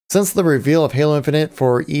Since the reveal of Halo Infinite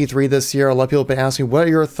for E3 this year, a lot of people have been asking, what are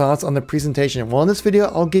your thoughts on the presentation? Well, in this video,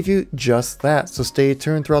 I'll give you just that. So stay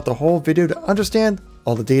tuned throughout the whole video to understand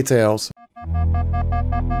all the details.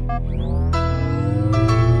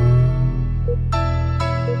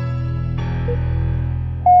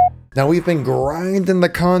 Now, we've been grinding the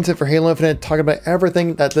content for Halo Infinite, talking about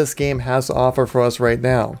everything that this game has to offer for us right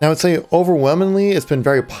now. Now, I would say overwhelmingly, it's been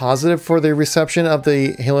very positive for the reception of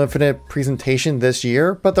the Halo Infinite presentation this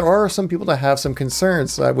year, but there are some people that have some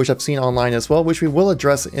concerns, which I've seen online as well, which we will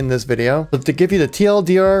address in this video. But to give you the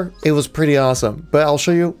TLDR, it was pretty awesome, but I'll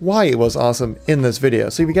show you why it was awesome in this video.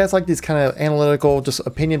 So if you guys like these kind of analytical, just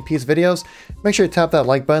opinion piece videos, make sure you tap that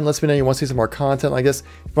like button. Let me know you want to see some more content like this.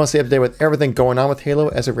 If you want to stay up to date with everything going on with Halo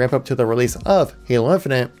as we ramp up to the release of Halo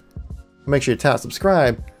Infinite, make sure you tap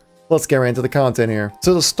subscribe. Let's get right into the content here.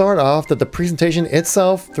 So to start off, that the presentation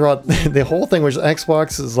itself throughout the whole thing, which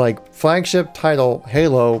Xbox's like flagship title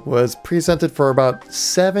Halo, was presented for about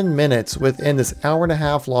 7 minutes within this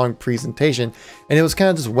hour-and-a-half long presentation, and it was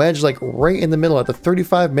kind of just wedged like right in the middle at the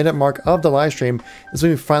 35-minute mark of the live stream is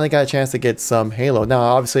when we finally got a chance to get some Halo. Now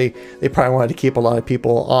obviously they probably wanted to keep a lot of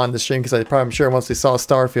people on the stream because I'm sure once they saw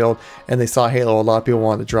Starfield and they saw Halo, a lot of people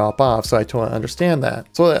wanted to drop off, so I totally understand that.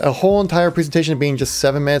 So a whole entire presentation being just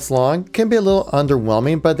 7 minutes long can be a little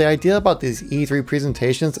underwhelming, but the idea about these E3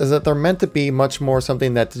 presentations is that they're meant to be much more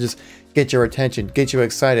something that to just get your attention, get you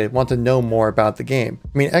excited, want to know more about the game.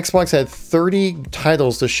 I mean, Xbox had 30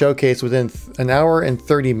 titles to showcase within an hour and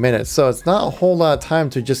 30 minutes, so it's not a whole lot of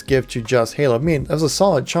time to just give to just Halo. I mean, it was a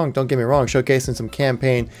solid chunk, don't get me wrong, showcasing some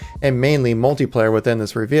campaign and mainly multiplayer within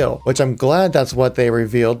this reveal, which I'm glad that's what they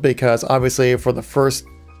revealed, because obviously for the first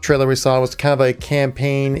trailer we saw was kind of a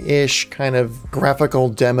campaign-ish kind of graphical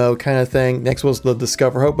demo kind of thing. Next was the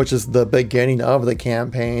Discover Hope, which is the beginning of the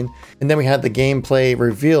campaign. And then we had the gameplay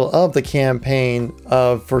reveal of the campaign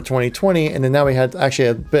for 2020. And then now we had actually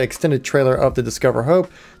a big extended trailer of the Discover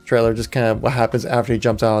Hope trailer, just kind of what happens after he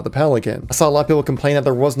jumps out of the Pelican. I saw a lot of people complain that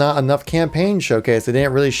there was not enough campaign showcase. They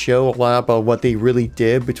didn't really show a lot about what they really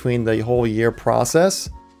did between the whole year process.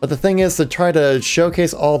 But the thing is, to try to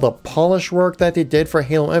showcase all the polish work that they did for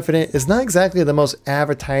Halo Infinite is not exactly the most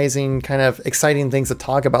advertising kind of exciting things to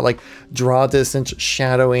talk about, like draw distance,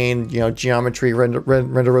 shadowing, you know, geometry, render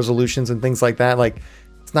resolutions and things like that. Like,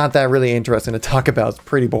 it's not that really interesting to talk about. It's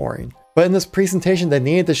pretty boring. But in this presentation, they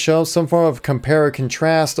needed to show some form of compare or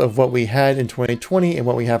contrast of what we had in 2020 and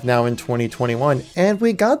what we have now in 2021. And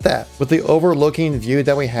we got that with the overlooking view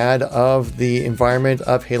that we had of the environment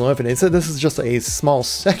of Halo Infinite. So this is just a small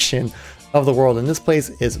section of the world, and this place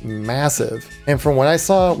is massive. And from what I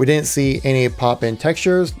saw, we didn't see any pop-in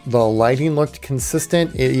textures. The lighting looked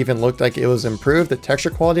consistent. It even looked like it was improved. The texture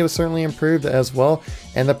quality was certainly improved as well.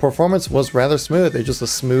 And the performance was rather smooth. It's just a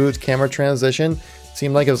smooth camera transition.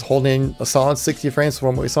 Seemed like it was holding a solid 60 frames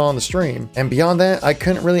from what we saw on the stream. And beyond that, I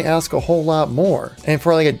couldn't really ask a whole lot more. And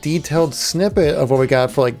for like a detailed snippet of what we got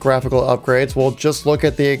for like graphical upgrades, we'll just look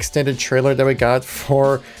at the extended trailer that we got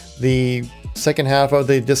for the second half of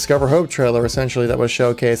the Discover Hope trailer, essentially, that was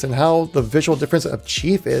showcased, and how the visual difference of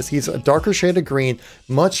Chief is. He's a darker shade of green,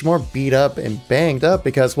 much more beat up and banged up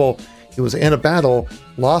because, well, he was in a battle,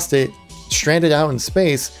 lost it, stranded out in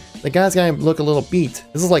space. The guy's gonna look a little beat.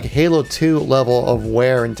 This is like Halo 2 level of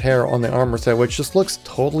wear and tear on the armor set, which just looks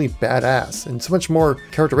totally badass and so much more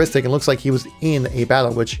characteristic and looks like he was in a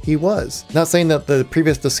battle, which he was. Not saying that the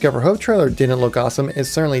previous Discover Hope trailer didn't look awesome, it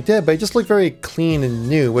certainly did, but it just looked very clean and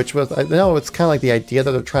new, which was, I know it's kind of like the idea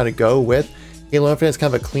that they're trying to go with. Halo Infinite is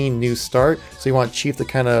kind of a clean new start, so you want Chief to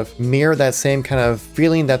kind of mirror that same kind of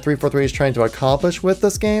feeling that 343 is trying to accomplish with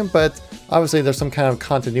this game, but obviously there's some kind of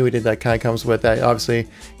continuity that kind of comes with that. Obviously,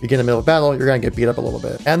 you get in the middle of battle, you're gonna get beat up a little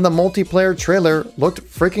bit. And the multiplayer trailer looked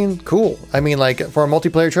freaking cool. I mean, like, for a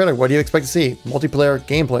multiplayer trailer, what do you expect to see? Multiplayer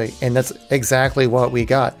gameplay, and that's exactly what we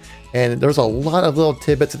got. And there's a lot of little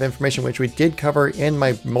tidbits of information which we did cover in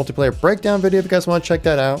my multiplayer breakdown video if you guys want to check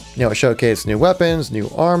that out. You know, it showcased new weapons, new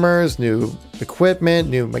armors, new equipment,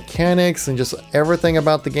 new mechanics, and just everything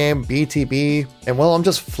about the game, BTB. And well, I'm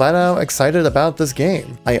just flat out excited about this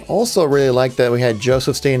game. I also really like that we had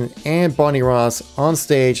Joseph Staten and Bonnie Ross on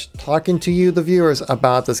stage talking to you, the viewers,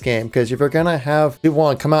 about this game. Because if you're gonna have people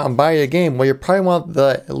want to come out and buy your game, well, you probably want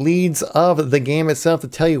the leads of the game itself to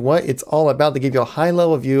tell you what it's all about, to give you a high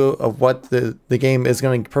level view of what the game is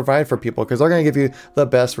going to provide for people, because they're going to give you the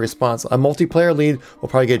best response. A multiplayer lead will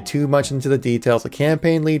probably get too much into the details. A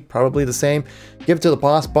campaign lead, probably the same. Give it to the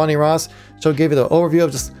boss, Bonnie Ross. she'll give you the overview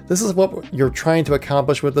of just, this is what you're trying to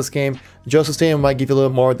accomplish with this game. Joseph Staten might give you a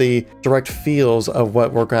little more of the direct feels of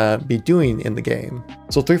what we're going to be doing in the game.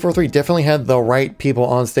 So 343 definitely had the right people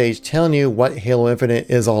on stage telling you what Halo Infinite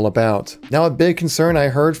is all about. Now, a big concern I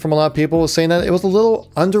heard from a lot of people was saying that it was a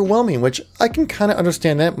little underwhelming, which I can kind of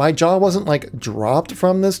understand that. My jaw wasn't like dropped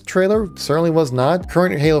from this trailer, certainly was not.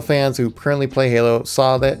 Current Halo fans who currently play Halo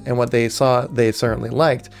saw that, and what they saw, they certainly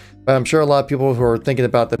liked. But I'm sure a lot of people who are thinking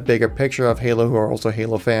about the bigger picture of Halo, who are also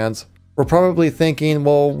Halo fans, we're probably thinking,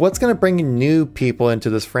 well, what's going to bring new people into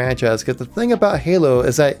this franchise? Because the thing about Halo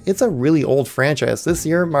is that it's a really old franchise. This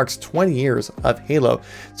year marks 20 years of Halo.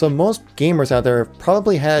 So most gamers out there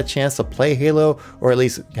probably had a chance to play Halo, or at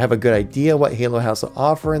least have a good idea what Halo has to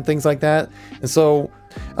offer and things like that. And so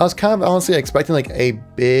I was kind of honestly expecting like a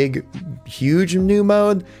big, huge new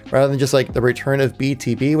mode rather than just like the return of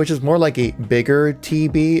BTB, which is more like a bigger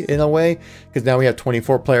TB in a way, because now we have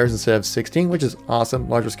 24 players instead of 16, which is awesome.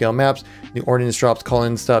 Larger scale maps, new ordnance drops,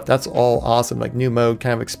 call-in stuff, that's all awesome, like new mode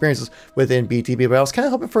kind of experiences within BTB. But I was kind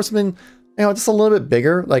of hoping for something, you know, just a little bit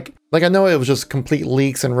bigger. Like I know it was just complete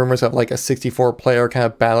leaks and rumors of like a 64 player kind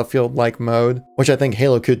of Battlefield-like mode, which I think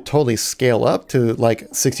Halo could totally scale up to like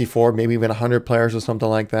 64, maybe even 100 players or something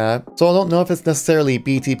like that. So I don't know if it's necessarily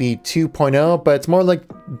BTB 2.0, but it's more like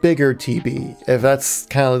bigger TB, if that's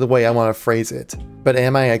kind of the way I want to phrase it. But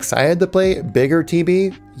am I excited to play bigger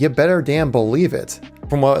TB? You better damn believe it.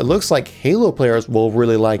 From what it looks like, Halo players will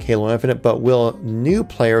really like Halo Infinite, but will new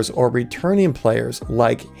players or returning players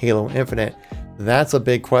like Halo Infinite? That's a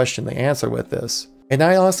big question to answer with this. And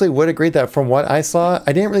I honestly would agree that from what I saw,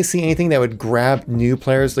 I didn't really see anything that would grab new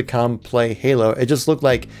players to come play Halo. It just looked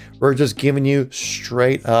like we're just giving you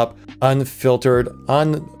straight up, unfiltered,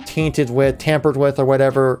 untainted with, tampered with, or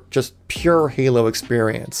whatever, just pure Halo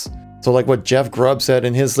experience. So like what Jeff Grubb said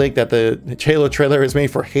in his leak, that the Halo trailer is made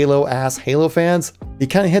for Halo-ass Halo fans, he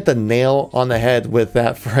kind of hit the nail on the head with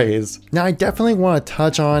that phrase. Now, I definitely want to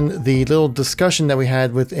touch on the little discussion that we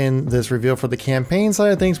had within this reveal for the campaign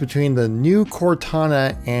side of things between the new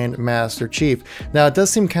Cortana and Master Chief. Now, it does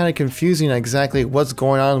seem kind of confusing exactly what's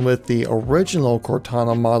going on with the original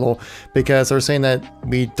Cortana model, because they're saying that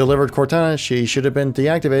we delivered Cortana, she should have been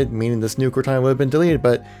deactivated, meaning this new Cortana would have been deleted,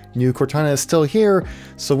 but new Cortana is still here.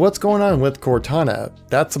 So what's going on with Cortana?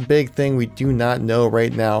 That's a big thing we do not know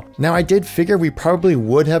right now. Now, I did figure we probably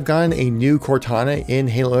would have gotten a new Cortana in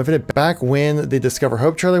Halo Infinite back when the Discover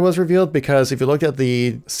Hope trailer was revealed, because if you look at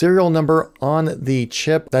the serial number on the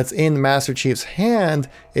chip that's in Master Chief's hand,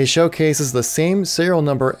 it showcases the same serial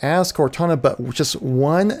number as Cortana, but just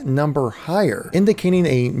one number higher, indicating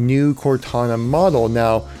a new Cortana model.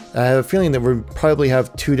 Now, I have a feeling that we probably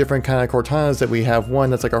have two different kind of Cortanas, that we have one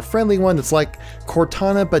that's like our friendly one that's like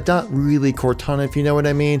Cortana, but not really Cortana, if you know what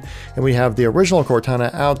I mean. And we have the original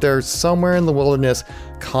Cortana out there somewhere in the wilderness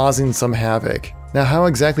causing some havoc. Now, how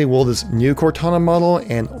exactly will this new Cortana model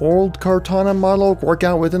and old Cortana model work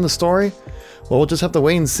out within the story? Well, we'll just have to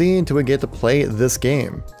wait and see until we get to play this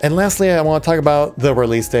game. And lastly, I want to talk about the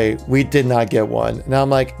release date. We did not get one. Now I'm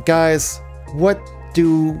like, guys, what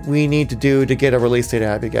do we need to do to get a release date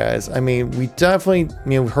out of you guys? I mean, we definitely,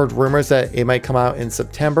 heard rumors that it might come out in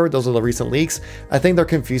September. Those are the recent leaks. I think they're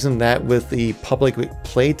confusing that with the public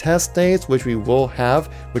playtest dates, which we will have,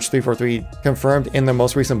 which 343 confirmed in the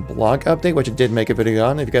most recent blog update, which it did make a video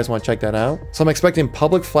on if you guys want to check that out. So I'm expecting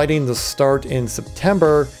public flighting to start in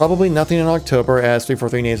September, probably nothing in October, as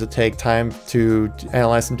 343 needs to take time to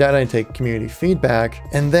analyze some data and take community feedback.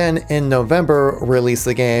 And then in November, release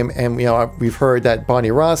the game. And we've heard that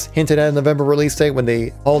Bonnie Ross hinted at a November release date when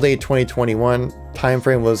the Holiday 2021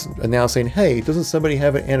 timeframe was announcing, hey, doesn't somebody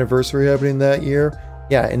have an anniversary happening that year?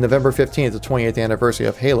 Yeah, in November 15th, the 20th anniversary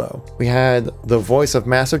of Halo. We had the voice of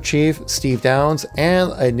Master Chief, Steve Downes,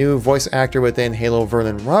 and a new voice actor within Halo,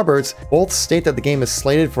 Vernon Roberts, both state that the game is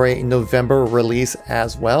slated for a November release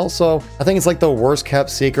as well. So I think it's like the worst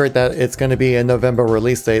kept secret that it's going to be a November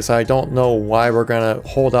release date. So I don't know why we're going to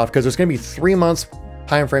hold off, because there's going to be 3 months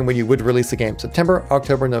time frame when you would release the game: September,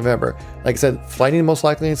 October, November. Like I said, flighting most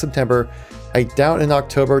likely in September. I doubt in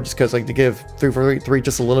October, just because to give 343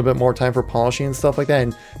 just a little bit more time for polishing and stuff like that,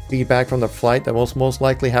 and feedback from the flight that will most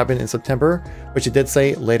likely happen in September, which it did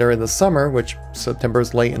say later in the summer, which September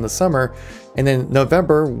is late in the summer. And then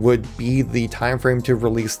November would be the time frame to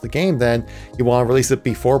release the game. Then you want to release it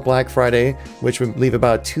before Black Friday, which would leave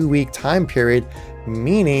about a 2-week time period,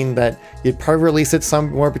 meaning that you'd probably release it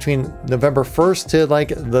somewhere between November 1st to like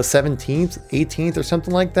the 17th, 18th or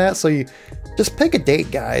something like that. So you just pick a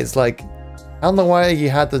date, guys. Like, I don't know why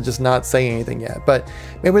you had to just not say anything yet, but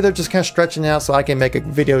maybe they're just kind of stretching out so I can make a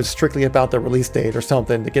video strictly about the release date or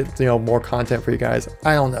something to get, more content for you guys.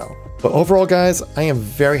 I don't know. But overall, guys, I am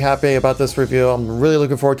very happy about this review. I'm really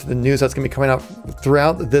looking forward to the news that's going to be coming out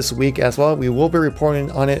throughout this week as well. We will be reporting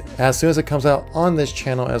on it as soon as it comes out on this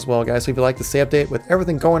channel as well, guys. So if you'd like to stay updated with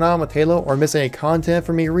everything going on with Halo or miss any content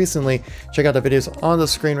from me recently, check out the videos on the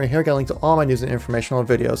screen right here. Got a link to all my news and informational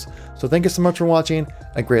videos. So thank you so much for watching.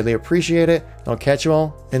 I greatly appreciate it. And I'll catch you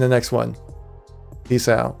all in the next one. Peace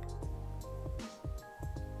out.